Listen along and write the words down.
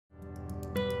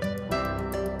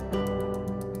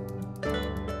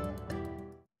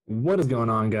What is going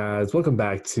on, guys? Welcome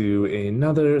back to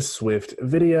another Swift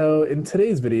video. In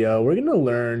today's video, we're going to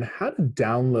learn how to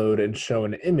download and show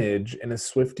an image in a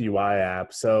SwiftUI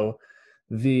app. So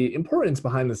the importance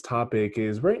behind this topic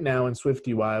is right now in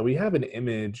SwiftUI, we have an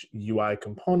image UI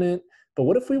component, but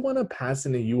what if we want to pass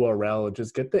in a URL and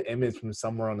just get the image from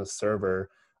somewhere on the server,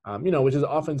 which is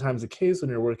oftentimes the case when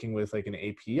you're working with like an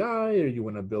API or you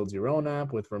want to build your own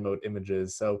app with remote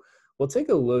images. So we'll take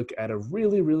a look at a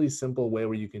really simple way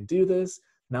where you can do this.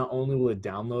 Not only will it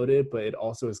download it, but it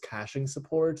also has caching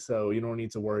support, so you don't need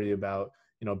to worry about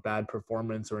bad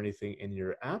performance or anything in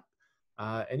your app.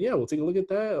 And yeah, we'll take a look at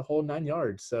that a whole 9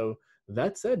 yards. So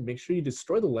that said, make sure you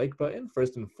destroy the like button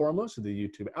first and foremost, so the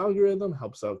YouTube algorithm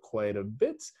helps out quite a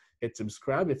bit. Hit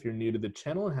subscribe if you're new to the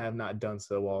channel and have not done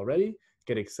so already.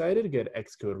 Get excited, get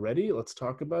Xcode ready. Let's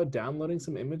talk about downloading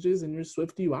some images in your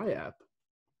SwiftUI app.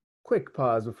 Quick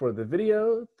pause before the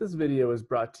video. This video is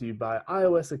brought to you by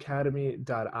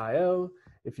iOSacademy.io.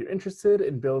 If you're interested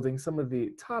in building some of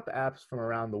the top apps from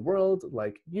around the world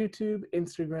like YouTube,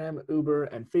 Instagram, Uber,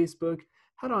 and Facebook,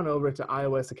 head on over to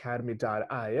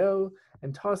iOSacademy.io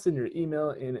and toss in your email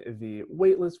in the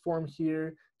waitlist form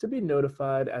here to be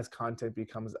notified as content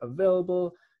becomes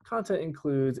available. Content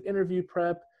includes interview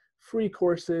prep, free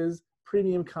courses,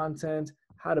 premium content,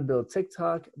 how to build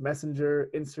TikTok,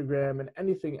 Messenger, Instagram, and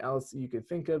anything else you could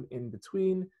think of in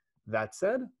between. That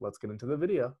said, let's get into the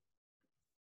video.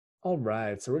 All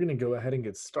right, so we're going to go ahead and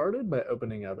get started by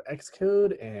opening up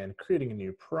Xcode and creating a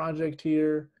new project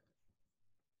here.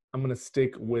 I'm going to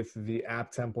stick with the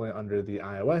app template under the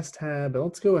iOS tab, and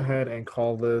let's go ahead and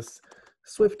call this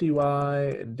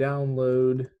SwiftUI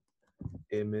download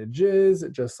images,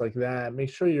 just like that.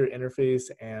 Make sure your interface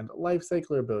and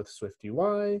lifecycle are both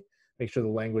SwiftUI. Make sure the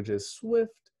language is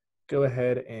Swift. Go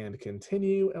ahead and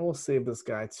continue, and we'll save this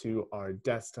guy to our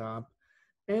desktop.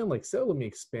 And like so, let me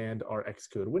expand our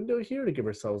Xcode window here to give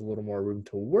ourselves a little more room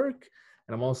to work.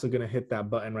 And I'm also going to hit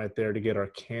that button right there to get our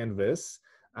canvas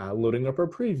loading up our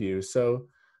preview. So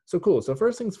cool. So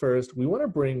first things first, we want to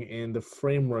bring in the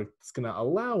framework that's going to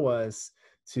allow us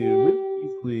to really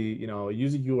easily,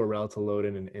 use a URL to load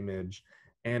in an image.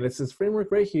 And it's this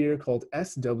framework right here called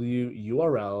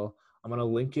SwiURL. I'm going to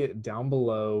link it down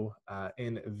below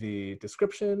in the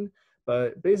description.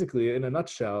 But basically, in a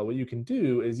nutshell, what you can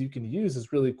do is you can use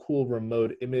this really cool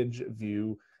remote image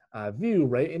view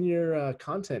right in your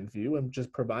content view and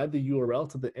just provide the URL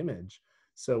to the image.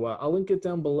 So I'll link it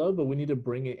down below, but we need to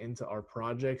bring it into our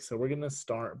project. So we're going to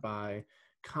start by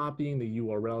copying the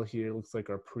URL here. Looks like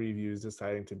our preview is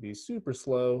deciding to be super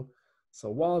slow.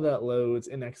 So while that loads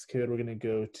in Xcode, we're going to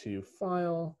go to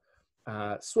File,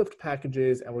 Swift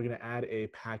Packages, and we're going to add a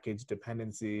package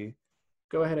dependency.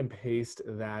 Go ahead and paste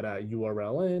that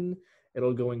URL in.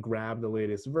 It'll go and grab the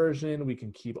latest version. We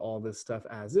can keep all this stuff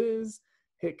as is.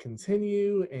 Hit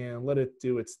continue and let it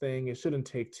do its thing. It shouldn't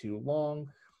take too long.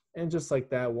 And just like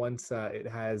that, once it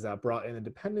has brought in a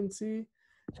dependency,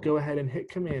 go ahead and hit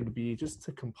Command B just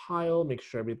to compile, make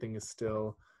sure everything is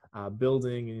still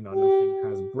building and nothing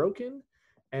has broken.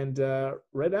 And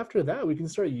right after that, we can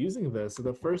start using this. So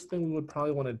the first thing we would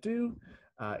probably want to do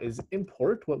is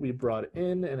import what we brought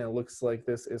in, and it looks like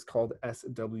this is called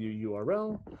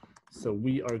SwiURL. So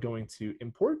we are going to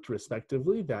import,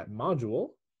 respectively, that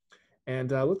module.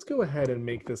 And let's go ahead and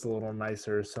make this a little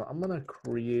nicer. So I'm going to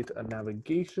create a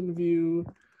navigation view.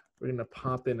 We're going to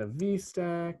pop in a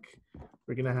VStack.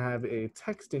 We're going to have a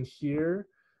text in here.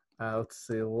 Let's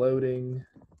say loading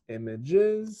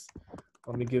images.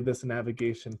 Let me give this a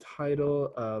navigation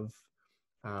title of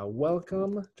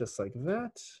welcome, just like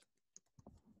that.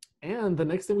 And the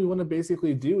next thing we want to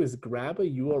basically do is grab a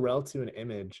URL to an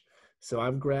image. So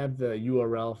I've grabbed the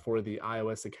URL for the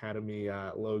iOS Academy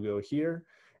logo here.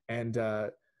 And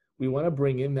we want to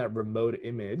bring in that remote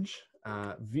image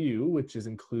view, which is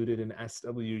included in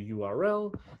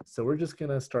SwiURL. So we're just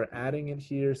going to start adding it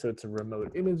here. So it's a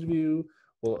remote image view.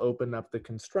 We'll open up the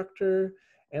constructor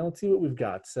and let's see what we've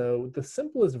got. So the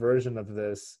simplest version of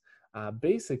this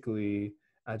basically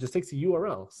just takes a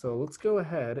URL. So let's go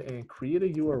ahead and create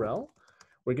a URL.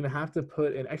 We're going to have to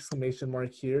put an exclamation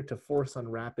mark here to force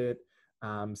unwrap it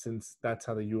since that's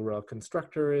how the URL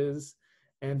constructor is.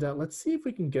 And let's see if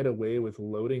we can get away with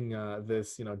loading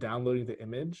this, downloading the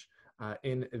image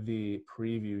in the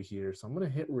preview here. So I'm going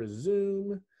to hit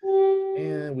resume.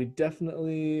 And we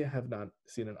definitely have not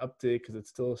seen an update because it's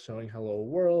still showing hello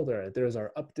world. All right, there's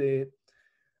our update.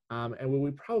 And what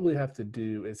we probably have to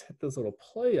do is hit this little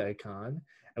play icon,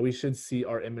 and we should see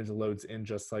our image loads in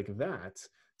just like that.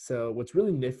 So what's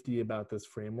really nifty about this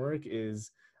framework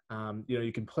is,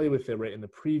 you can play with it right in the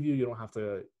preview. You don't have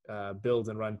to build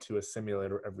and run to a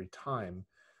simulator every time.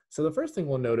 So the first thing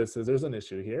we'll notice is there's an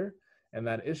issue here. And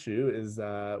that issue is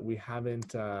we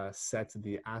haven't set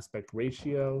the aspect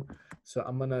ratio. So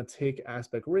I'm gonna take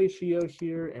aspect ratio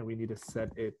here and we need to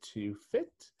set it to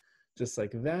fit, just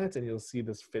like that. And you'll see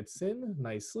this fits in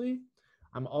nicely.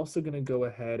 I'm also gonna go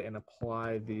ahead and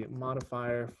apply the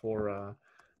modifier for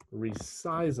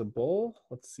resizable.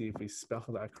 Let's see if we spell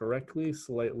that correctly,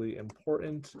 slightly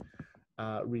important.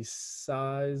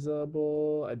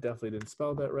 Resizable, I definitely didn't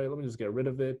spell that right. Let me just get rid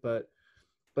of it, but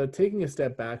taking a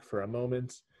step back for a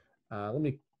moment, let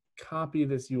me copy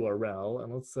this URL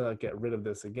and let's get rid of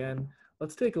this again.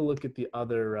 Let's take a look at the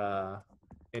other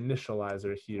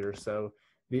initializer here. So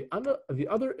the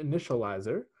other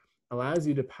initializer allows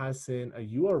you to pass in a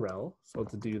URL. So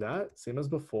to do that, same as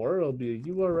before, it'll be a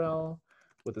URL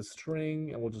with a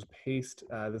string, and we'll just paste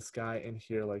this guy in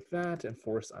here like that and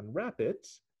force unwrap it,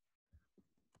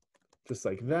 just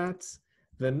like that.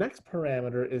 The next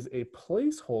parameter is a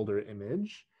placeholder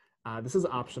image. This is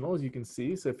optional, as you can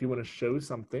see. So if you want to show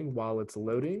something while it's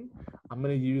loading, I'm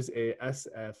going to use a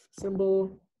SF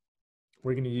symbol.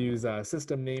 We're going to use a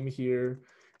system name here,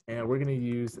 and we're going to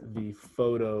use the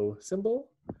photo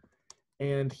symbol.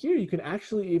 And here you can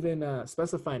actually even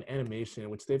specify an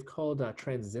animation, which they've called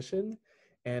transition.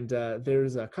 And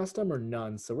there's a custom or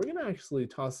none. So we're going to actually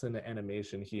toss in an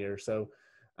animation here. So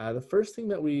the first thing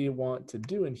that we want to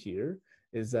do in here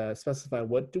is specify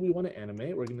what do we want to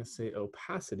animate. We're going to say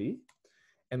opacity.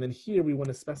 And then here we want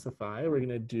to specify, we're going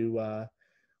to do,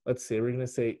 let's say, we're going to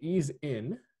say ease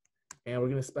in. And we're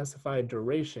going to specify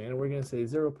duration. We're going to say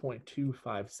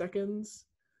 0.25 seconds,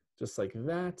 just like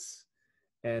that.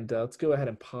 And let's go ahead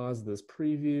and pause this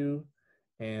preview.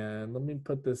 And let me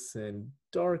put this in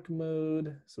dark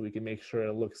mode so we can make sure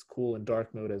it looks cool in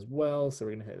dark mode as well. So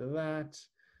we're going to hit that,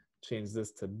 change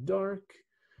this to dark.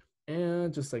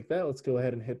 And just like that, let's go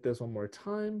ahead and hit this one more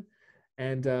time.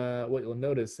 And what you'll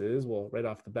notice is, well, right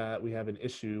off the bat, we have an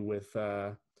issue with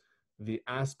the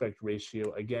aspect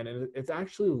ratio again. And it's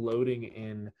actually loading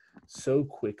in so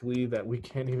quickly that we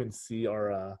can't even see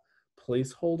our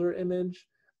placeholder image.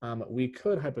 We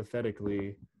could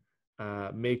hypothetically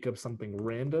make up something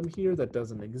random here that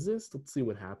doesn't exist. Let's see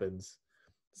what happens.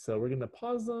 So we're going to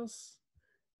pause this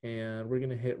and we're going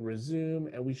to hit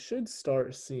resume, and we should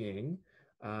start seeing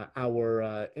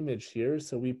our image here.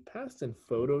 So we passed in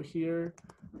photo here.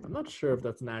 I'm not sure if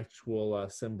that's an actual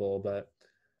symbol, but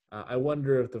I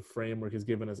wonder if the framework has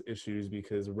given us issues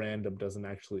because random doesn't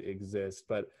actually exist.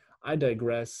 But I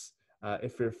digress.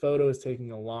 If your photo is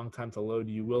taking a long time to load,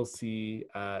 you will see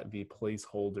the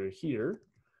placeholder here.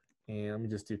 And let me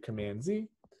just do Command Z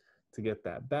to get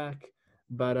that back.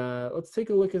 But let's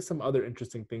take a look at some other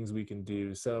interesting things we can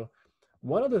do. So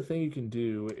one other thing you can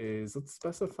do is let's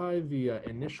specify the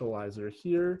initializer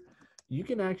here. You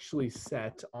can actually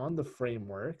set on the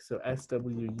framework, so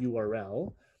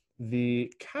SWURL,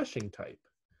 the caching type.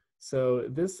 So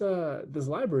this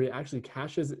library actually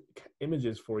caches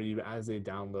images for you as a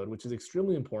download, which is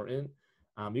extremely important.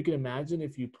 You can imagine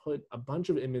if you put a bunch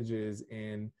of images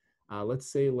in,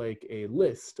 let's say like a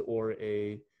list or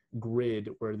a grid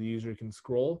where the user can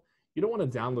scroll, you don't want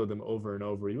to download them over and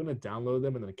over. You want to download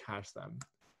them and then cache them.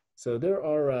 So there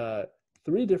are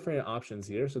 3 different options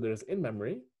here. So there's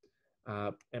in-memory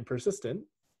and persistent,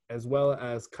 as well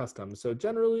as custom. So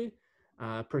generally,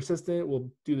 persistent will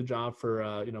do the job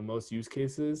for most use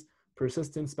cases.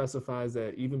 Persistent specifies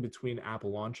that even between app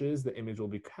launches, the image will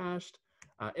be cached.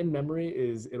 In memory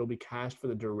it'll be cached for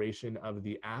the duration of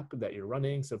the app that you're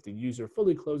running. So if the user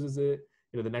fully closes it,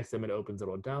 the next time it opens,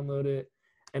 it'll download it.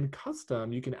 And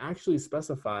custom, you can actually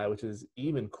specify, which is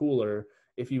even cooler,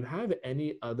 if you have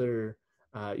any other,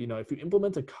 if you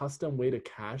implement a custom way to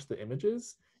cache the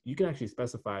images, you can actually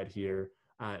specify it here.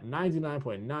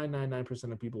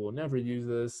 99.999% of people will never use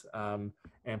this,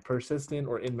 and persistent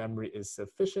or in-memory is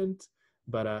sufficient,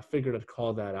 but I figured I'd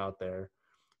call that out there.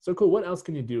 So cool, what else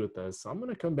can you do with this? So I'm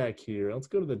gonna come back here, let's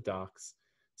go to the docs.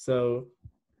 So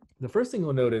the first thing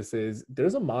you'll notice is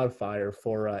there's a modifier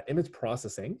for image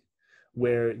processing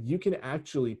where you can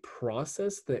actually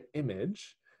process the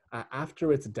image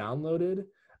after it's downloaded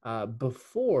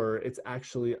before it's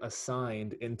actually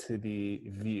assigned into the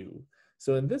view.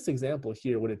 So in this example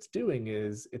here, what it's doing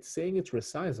is it's saying it's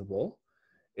resizable.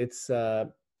 It's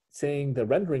saying the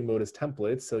rendering mode is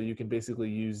templates, so you can basically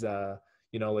use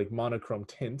like monochrome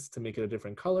tints to make it a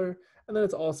different color. And then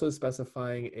it's also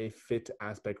specifying a fit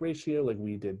aspect ratio like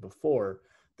we did before.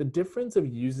 The difference of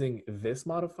using this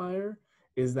modifier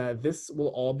is that this will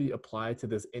all be applied to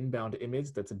this inbound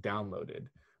image that's downloaded,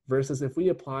 versus if we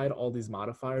applied all these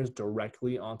modifiers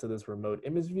directly onto this remote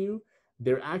image view,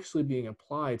 they're actually being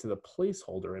applied to the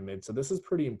placeholder image. So this is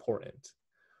pretty important.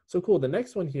 So cool. The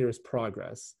next one here is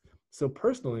progress. So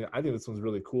personally, I think this one's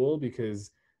really cool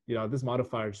because this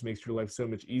modifier just makes your life so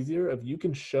much easier. If you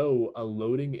can show a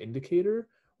loading indicator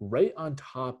right on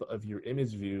top of your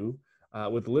image view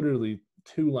with literally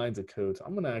 2 lines of code. So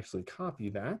I'm going to actually copy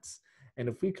that. And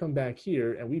if we come back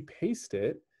here and we paste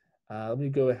it, let me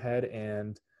go ahead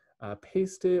and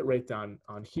paste it right down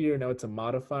on here. Now it's a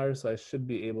modifier, so I should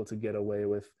be able to get away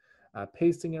with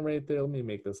pasting it right there. Let me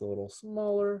make this a little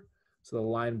smaller so the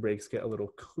line breaks get a little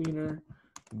cleaner.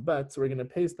 But we're going to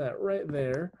paste that right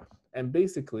there. And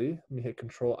basically, let me hit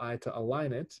Control I to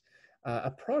align it.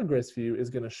 A progress view is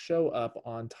going to show up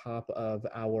on top of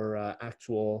our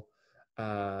actual,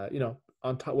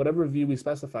 on top, whatever view we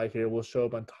specify here will show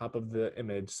up on top of the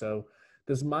image. So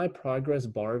this My Progress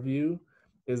bar view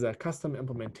is a custom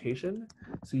implementation.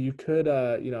 So you could,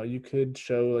 you could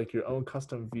show like your own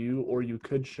custom view, or you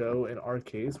could show, in our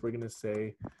case, we're going to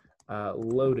say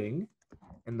loading.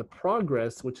 And the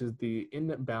progress, which is the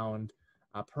inbound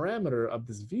parameter of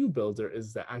this view builder,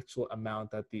 is the actual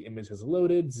amount that the image has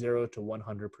loaded, 0 to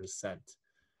 100%.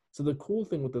 So the cool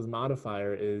thing with this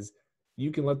modifier is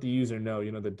you can let the user know,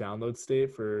 the download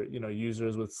state for,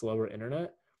 users with slower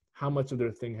internet, how much of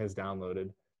their thing has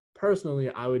downloaded. Personally,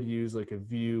 I would use like a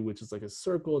view, which is like a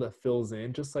circle that fills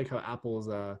in, just like how Apple's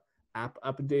app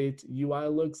update UI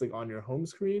looks like on your home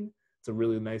screen. It's a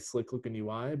really nice, slick looking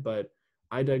UI, but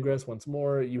I digress once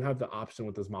more. You have the option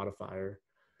with this modifier.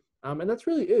 And that's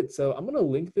really it. So I'm going to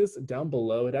link this down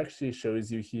below. It actually shows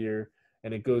you here,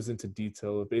 and it goes into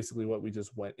detail of basically what we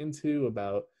just went into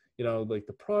about, like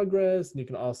the progress. And you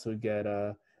can also get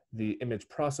the image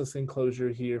processing closure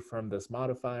here from this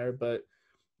modifier. But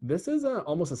this is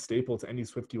almost a staple to any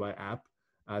SwiftUI app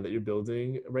that you're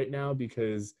building right now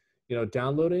because,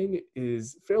 downloading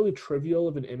is fairly trivial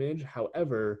of an image.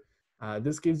 However,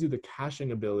 this gives you the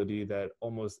caching ability that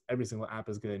almost every single app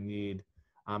is going to need.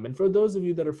 And for those of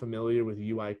you that are familiar with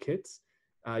UI kits,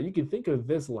 you can think of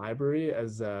this library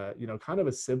as kind of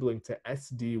a sibling to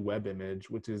SD Web Image,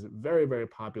 which is very, very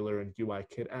popular in UI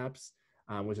kit apps,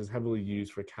 which is heavily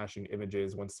used for caching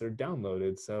images once they're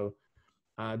downloaded. So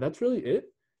that's really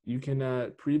it. You can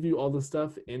preview all the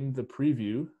stuff in the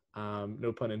preview,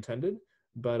 no pun intended.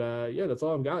 But yeah, that's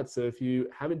all I've got. So if you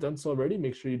haven't done so already,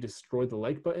 make sure you destroy the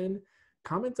like button.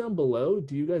 Comment down below.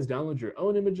 Do you guys download your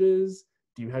own images?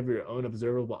 Do you have your own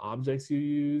observable objects you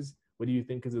use? What do you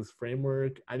think of this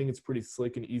framework? I think it's pretty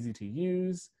slick and easy to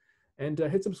use. And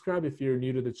hit subscribe if you're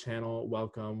new to the channel.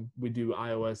 Welcome. We do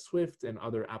iOS, Swift, and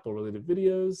other Apple-related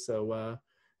videos. So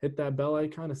hit that bell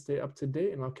icon to stay up to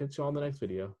date, and I'll catch you all in the next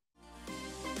video.